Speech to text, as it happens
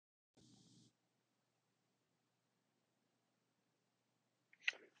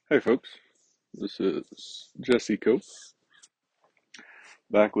Hey folks, this is Jesse Cope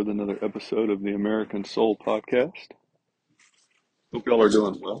back with another episode of the American Soul Podcast. Hope y'all are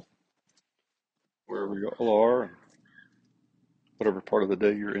doing well, wherever y'all are, and whatever part of the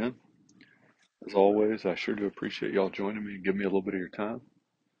day you're in. As always, I sure do appreciate y'all joining me and giving me a little bit of your time.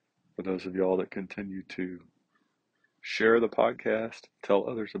 For those of y'all that continue to share the podcast, tell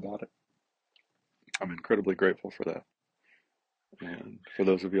others about it, I'm incredibly grateful for that. And for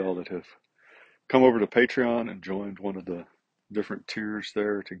those of y'all that have come over to Patreon and joined one of the different tiers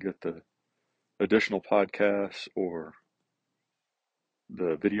there to get the additional podcasts or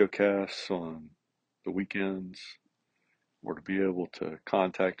the video casts on the weekends or to be able to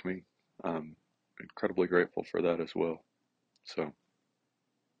contact me. I'm incredibly grateful for that as well. So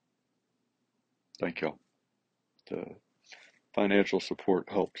thank y'all. The financial support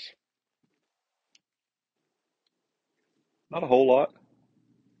helps. Not a whole lot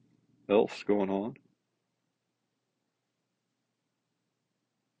else going on.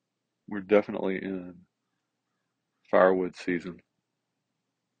 We're definitely in firewood season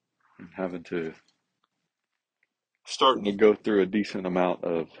and having to starting to go through a decent amount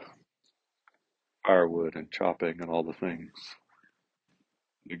of firewood and chopping and all the things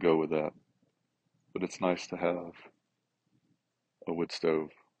to go with that. But it's nice to have a wood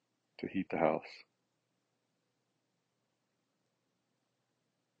stove to heat the house.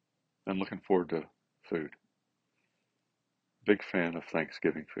 And looking forward to food. Big fan of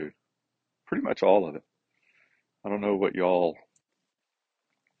Thanksgiving food. Pretty much all of it. I don't know what y'all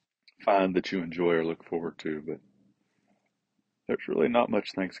find that you enjoy or look forward to, but there's really not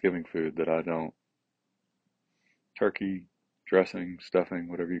much Thanksgiving food that I don't. Turkey, dressing, stuffing,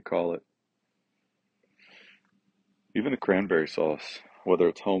 whatever you call it. Even a cranberry sauce, whether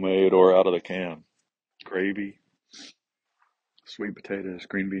it's homemade or out of the can. Gravy, sweet potatoes,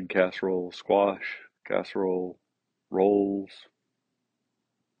 green bean casserole, squash casserole, rolls,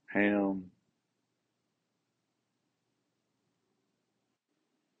 ham,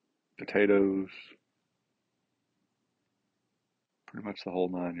 potatoes, pretty much the whole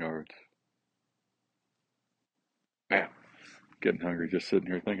 9 yards. Man, getting hungry just sitting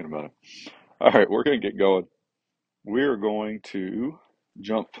here thinking about it. All right, we're going to get going. We're going to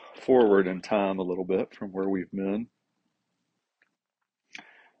jump forward in time a little bit from where we've been,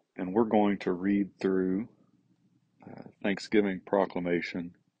 and we're going to read through Thanksgiving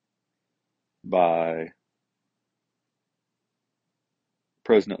Proclamation by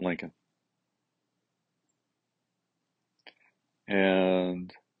President Lincoln.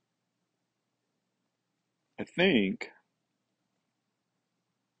 And I think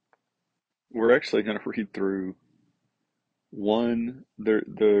we're actually going to read through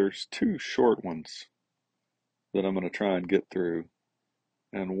there's two short ones that I'm going to try and get through.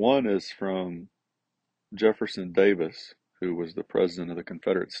 And one is from Jefferson Davis, who was the President of the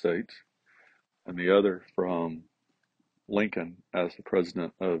Confederate States, and the other from Lincoln as the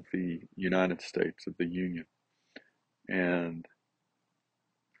President of the United States of the Union. And,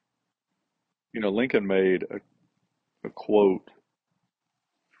 Lincoln made a quote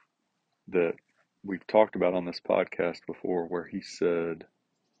that we've talked about on this podcast before, where he said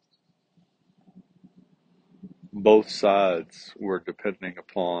both sides were depending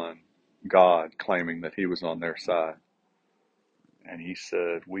upon God, claiming that he was on their side. And he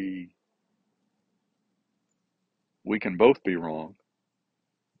said, we can both be wrong,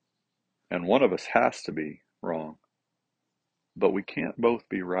 and one of us has to be wrong, but we can't both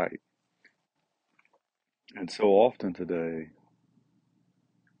be right. And so often today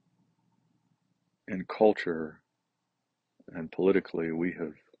in culture and politically, we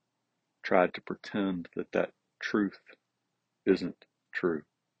have tried to pretend that truth isn't true.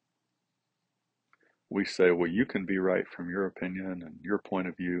 We say, well, you can be right from your opinion and your point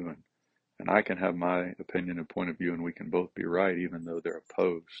of view, and I can have my opinion and point of view, and we can both be right, even though they're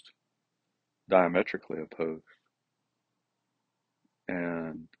opposed, diametrically opposed.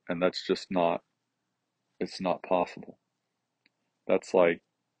 And that's just not, it's not possible. That's like,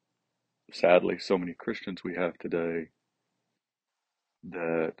 sadly, so many Christians we have today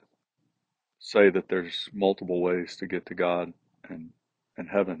that say that there's multiple ways to get to God and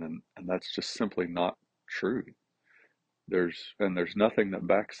heaven, and that's just simply not true. There's nothing that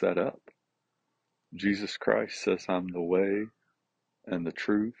backs that up. Jesus Christ says, I'm the way and the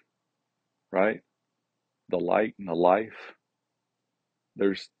truth, right? The light and the life.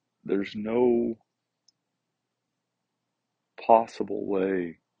 There's no possible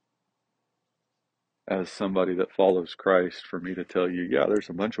way as somebody that follows Christ for me to tell you, yeah, there's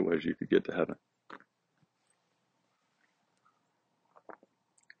a bunch of ways you could get to heaven.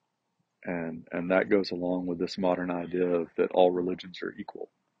 And that goes along with this modern idea of that all religions are equal,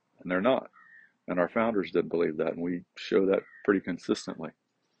 and they're not. And our founders didn't believe that, and we show that pretty consistently.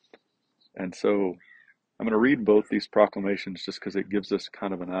 And so I'm going to read both these proclamations just because it gives us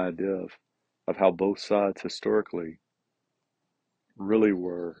kind of an idea of how both sides historically really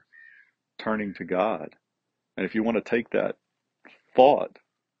were turning to God. And if you want to take that thought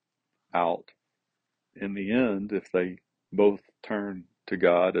out, in the end, if they both turn to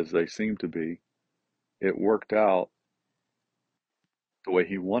God as they seem to be, it worked out the way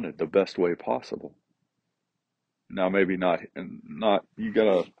he wanted, the best way possible. Now, maybe not, and not, you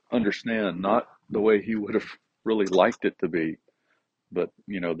gotta understand, not the way he would have really liked it to be. But,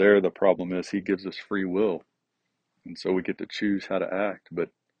 there the problem is he gives us free will. And so we get to choose how to act. But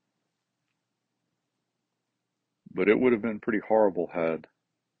it would have been pretty horrible had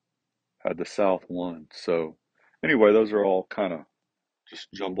the South won. So anyway, those are all kind of just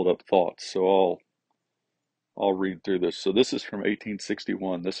jumbled up thoughts. So I'll read through this. So this is from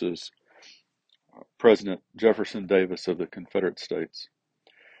 1861. This is President Jefferson Davis of the Confederate States.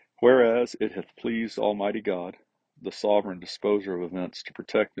 Whereas it hath pleased Almighty God, the sovereign disposer of events, to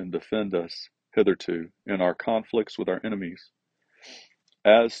protect and defend us hitherto in our conflicts with our enemies,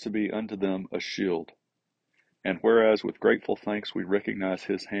 as to be unto them a shield. And whereas with grateful thanks we recognize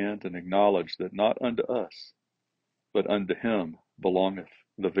his hand and acknowledge that not unto us, but unto him belongeth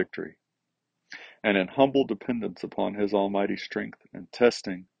the victory. And in humble dependence upon his almighty strength and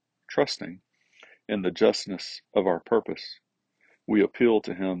trusting in the justness of our purpose, we appeal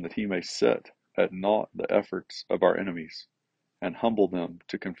to him that he may set at naught the efforts of our enemies and humble them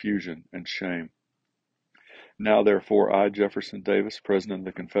to confusion and shame. Now therefore I, Jefferson Davis, President of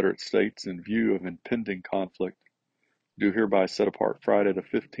the Confederate States, in view of impending conflict, do hereby set apart Friday the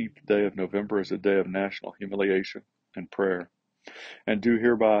 15th day of November as a day of national humiliation and prayer, and do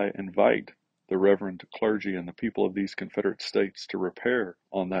hereby invite the reverend clergy and the people of these Confederate States to repair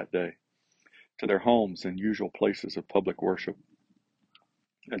on that day to their homes and usual places of public worship,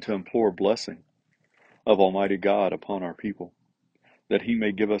 and to implore blessing of Almighty God upon our people, that he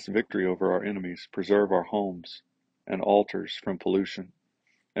may give us victory over our enemies, preserve our homes and altars from pollution,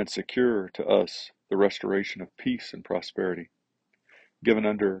 and secure to us the restoration of peace and prosperity, given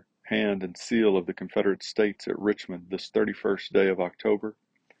under hand and seal of the Confederate States at Richmond this 31st day of October,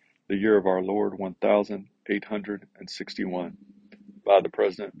 the year of our Lord 1861, by the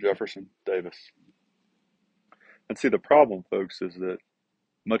President Jefferson Davis. And see, the problem, folks, is that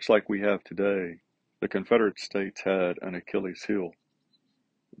much like we have today, the Confederate States had an Achilles heel.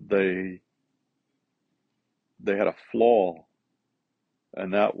 They had a flaw,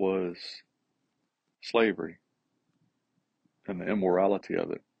 and that was slavery and the immorality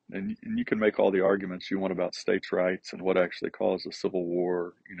of it. And you can make all the arguments you want about states' rights and what actually caused the Civil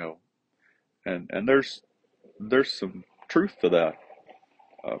War, and there's some truth to that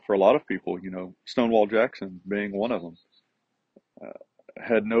for a lot of people. Stonewall Jackson being one of them, uh,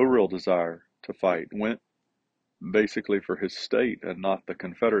 had no real desire to fight, went basically for his state and not the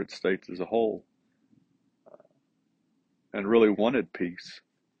Confederate States as a whole, and really wanted peace.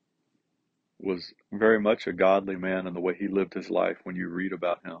 Was very much a godly man in the way he lived his life when you read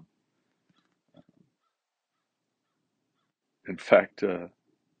about him. In fact, I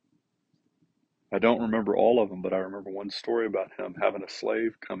don't remember all of them, but I remember one story about him having a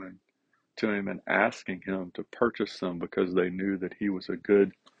slave coming to him and asking him to purchase them because they knew that he was a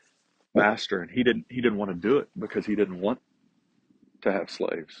good master, and he didn't want to do it because he didn't want to have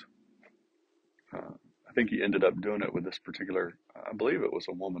slaves. Uh, I think he ended up doing it with this particular, I believe it was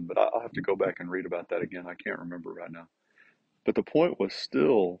a woman, but I'll have to go back and read about that again. I can't remember right now. But the point was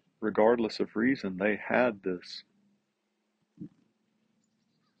still, regardless of reason, they had this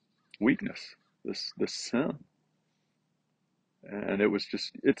weakness, this sin. And it was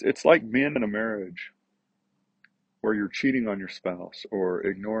just, it's like being in a marriage where you're cheating on your spouse or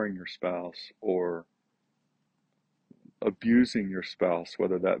ignoring your spouse or abusing your spouse,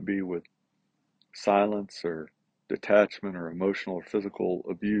 whether that be with silence or detachment or emotional or physical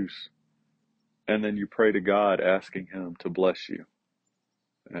abuse. And then you pray to God asking him to bless you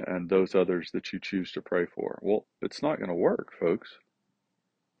and those others that you choose to pray for. Well, it's not going to work, folks.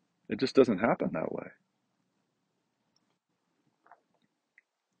 It just doesn't happen that way.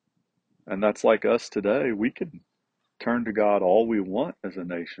 And that's like us today. We can turn to God all we want as a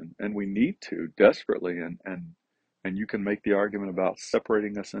nation, and we need to desperately. And you can make the argument about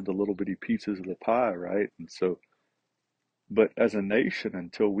separating us into little bitty pieces of the pie, right? And so, but as a nation,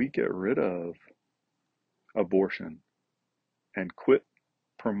 until we get rid of abortion and quit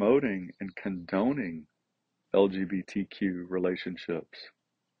promoting and condoning LGBTQ relationships,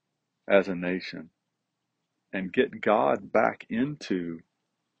 as a nation and get God back into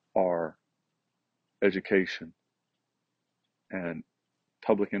our education and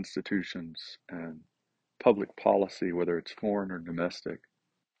public institutions and public policy, whether it's foreign or domestic.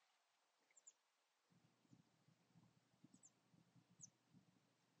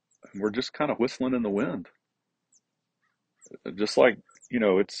 And we're just kind of whistling in the wind. Just like,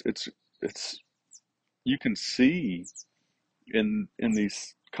 it's you can see in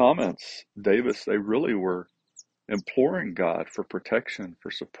these comments, Davis, they really were imploring God for protection,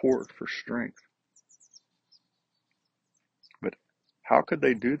 for support, for strength. But how could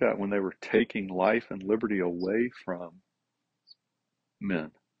they do that when they were taking life and liberty away from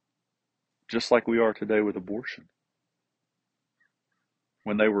men, just like we are today with abortion?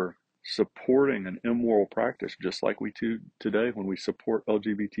 When they were supporting an immoral practice, just like we do today when we support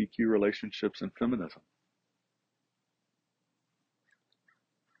LGBTQ relationships and feminism.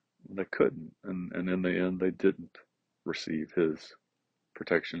 They couldn't, and in the end, they didn't receive his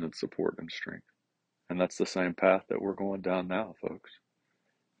protection and support and strength. And that's the same path that we're going down now, folks.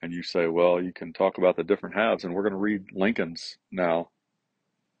 And you say, well, you can talk about the different halves, and we're going to read Lincoln's now.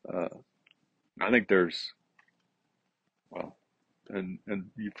 Uh, I think there's, well, and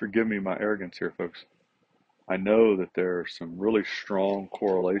you forgive me my arrogance here, folks. I know that there are some really strong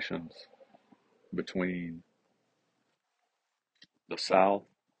correlations between the South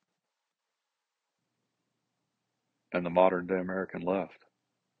and the modern day American left,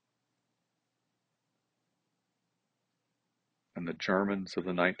 and the Germans of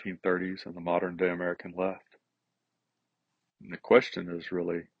the 1930s and the modern day American left. And the question is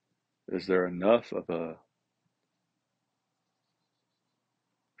really, is there enough of a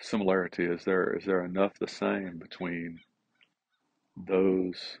similarity? Is there enough the same between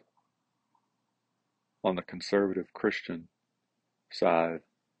those on the conservative Christian side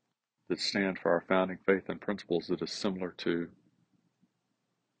that stand for our founding faith and principles that is similar to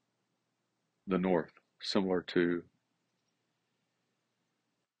the North, similar to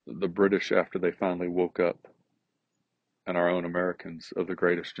the British after they finally woke up, and our own Americans of the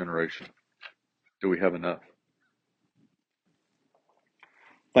greatest generation? Do we have enough?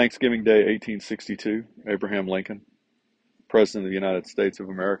 Thanksgiving Day, 1862, Abraham Lincoln, President of the United States of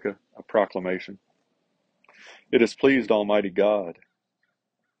America, a proclamation. It has pleased Almighty God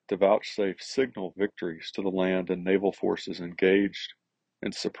to vouchsafe signal victories to the land and naval forces engaged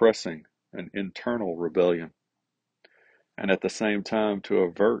in suppressing an internal rebellion, and at the same time to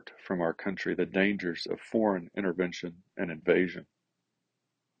avert from our country the dangers of foreign intervention and invasion.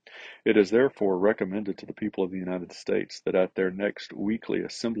 It is therefore recommended to the people of the United States that at their next weekly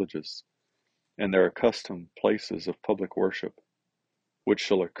assemblages and their accustomed places of public worship, which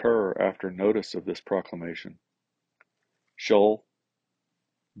shall occur after notice of this proclamation, shall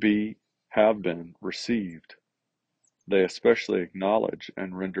have been received, they especially acknowledge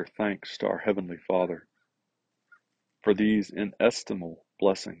and render thanks to our Heavenly Father for these inestimable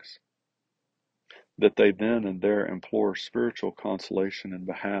blessings, that they then and there implore spiritual consolation in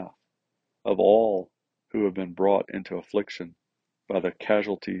behalf of all who have been brought into affliction by the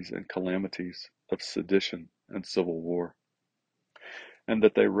casualties and calamities of sedition and civil war, and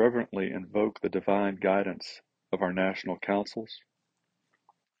that they reverently invoke the divine guidance of our national councils,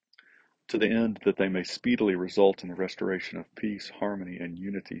 to the end that they may speedily result in the restoration of peace, harmony, and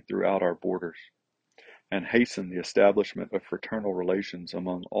unity throughout our borders, and hasten the establishment of fraternal relations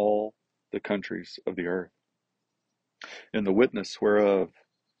among all the countries of the earth. In the witness whereof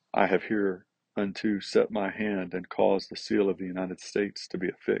I have hereunto set my hand and caused the seal of the United States to be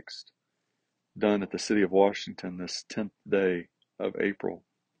affixed, done at the city of Washington this 10th day of April,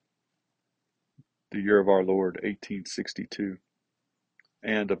 the year of our Lord 1862,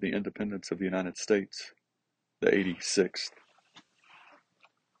 and of the independence of the United States, the 86th.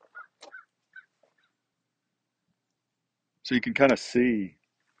 So you can kind of see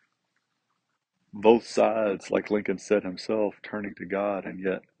both sides, like Lincoln said himself, turning to God, and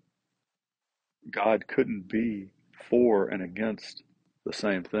yet God couldn't be for and against the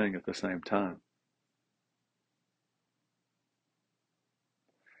same thing at the same time.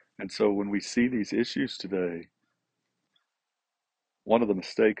 And so when we see these issues today, one of the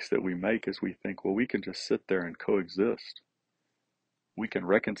mistakes that we make is we think, well, we can just sit there and coexist. We can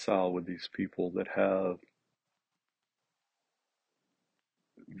reconcile with these people that have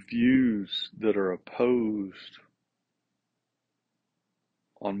views that are opposed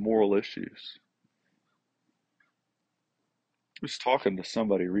on moral issues. I was talking to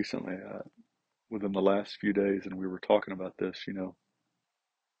somebody recently within the last few days, and we were talking about this.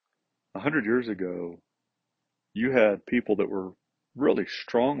 100 years ago, you had people that were really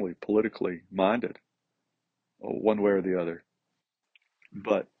strongly politically minded, one way or the other.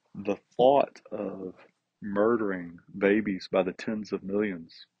 But the thought of murdering babies by the tens of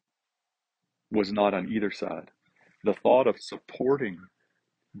millions was not on either side. The thought of supporting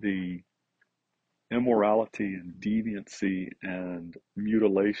the immorality and deviancy and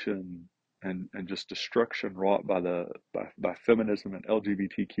mutilation and just destruction wrought by feminism and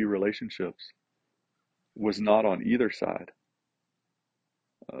LGBTQ relationships was not on either side.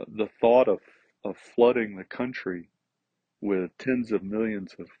 The thought of flooding the country with tens of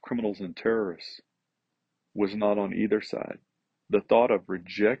millions of criminals and terrorists was not on either side. The thought of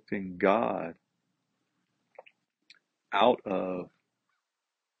rejecting God out of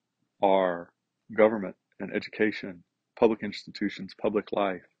our government and education, public institutions, public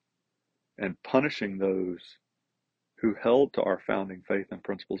life, and punishing those who held to our founding faith and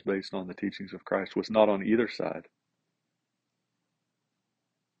principles based on the teachings of Christ was not on either side.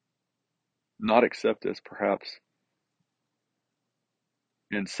 Not except as perhaps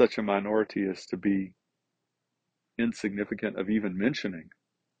in such a minority as to be insignificant of even mentioning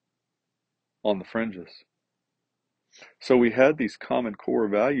on the fringes. So we had these common core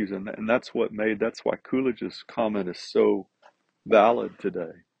values, and that's why Coolidge's comment is so valid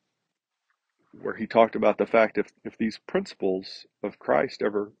today, where he talked about the fact if these principles of Christ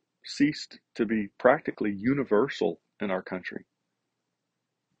ever ceased to be practically universal in our country,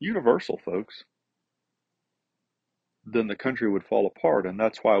 universal, folks, then the country would fall apart. And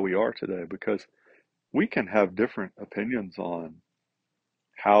that's why we are today, because we can have different opinions on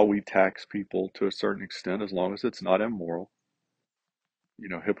how we tax people to a certain extent, as long as it's not immoral,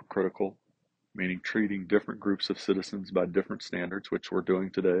 hypocritical, meaning treating different groups of citizens by different standards, which we're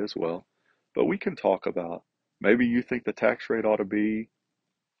doing today as well. But we can talk about, maybe you think the tax rate ought to be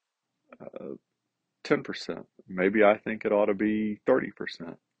 10%. Maybe I think it ought to be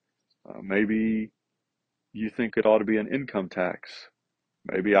 30%. Maybe you think it ought to be an income tax.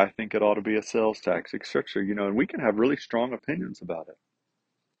 Maybe I think it ought to be a sales tax, etc. And we can have really strong opinions about it.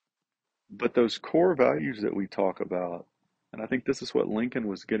 But those core values that we talk about, and I think this is what Lincoln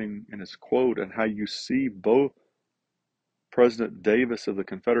was getting in his quote, and how you see both President Davis of the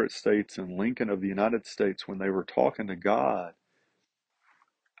Confederate States and Lincoln of the United States, when they were talking to God,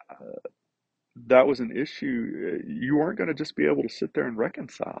 that was an issue. You weren't going to just be able to sit there and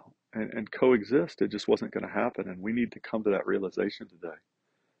reconcile and coexist. It just wasn't going to happen. And we need to come to that realization today.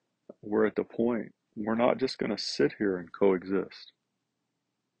 We're at the point, we're not just going to sit here and coexist.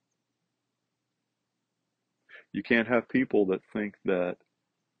 You can't have people that think that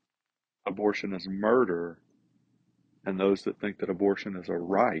abortion is murder and those that think that abortion is a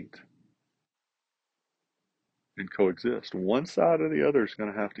right and coexist. One side or the other is going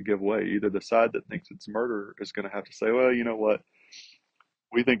to have to give way. Either the side that thinks it's murder is going to have to say, well, you know what?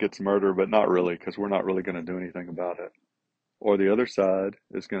 We think it's murder, but not really, because we're not really going to do anything about it. Or the other side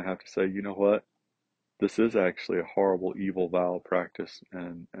is going to have to say, you know what? This is actually a horrible, evil, vile practice,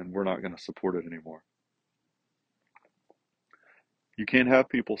 and we're not going to support it anymore. You can't have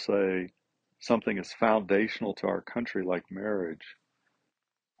people say something is foundational to our country like marriage.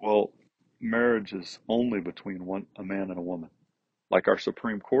 Well, marriage is only between a man and a woman, like our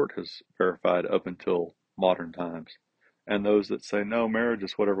Supreme Court has verified up until modern times. And those that say, no, marriage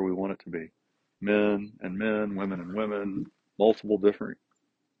is whatever we want it to be. Men and men, women and women, multiple different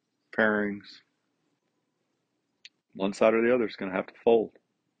pairings. One side or the other is going to have to fold.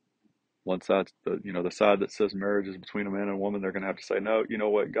 One side's the side that says marriage is between a man and a woman, they're going to have to say, no, you know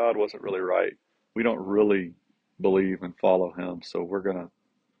what, God wasn't really right. We don't really believe and follow him, so we're gonna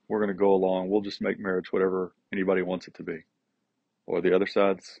go along. We'll just make marriage whatever anybody wants it to be. Or the other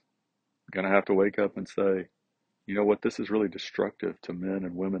side's gonna have to wake up and say, you know what, this is really destructive to men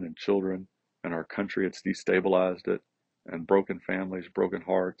and women and children and our country. It's destabilized it, and broken families, broken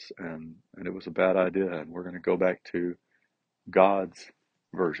hearts, and it was a bad idea, and we're gonna go back to God's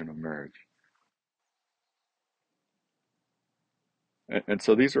version of marriage. And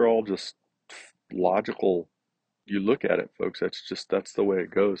so these are all just logical. You look at it, folks, that's the way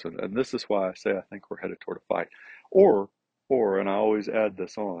it goes. And this is why I say I think we're headed toward a fight. Or, and I always add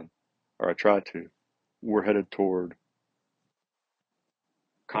this on, or I try to, we're headed toward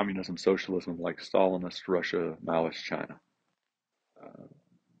communism, socialism, like Stalinist Russia, Maoist China. Uh,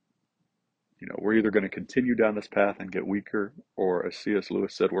 we're either going to continue down this path and get weaker, or as C.S.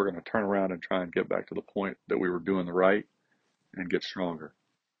 Lewis said, we're going to turn around and try and get back to the point that we were doing the right and get stronger.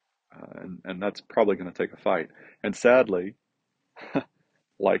 And that's probably going to take a fight. And sadly,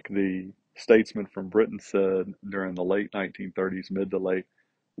 like the statesman from Britain said during the late 1930s, mid to late,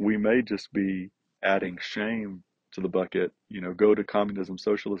 we may just be adding shame to the bucket, go to communism,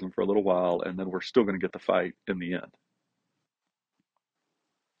 socialism for a little while, and then we're still going to get the fight in the end.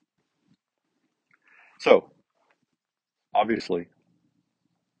 So, obviously,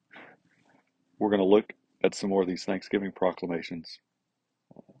 we're going to look at some more of these Thanksgiving proclamations,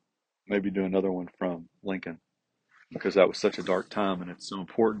 maybe do another one from Lincoln, because that was such a dark time, and it's so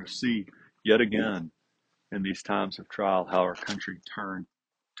important to see yet again in these times of trial how our country turned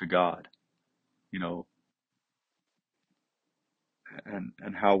to God, you know,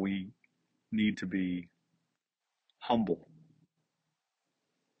 and how we need to be humble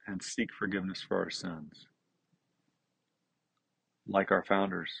and seek forgiveness for our sins, like our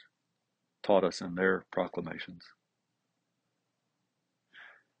founders taught us in their proclamations.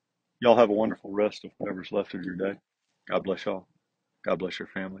 Y'all have a wonderful rest of whatever's left of your day. God bless y'all. God bless your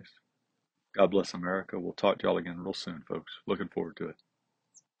families. God bless America. We'll talk to y'all again real soon, folks. Looking forward to it.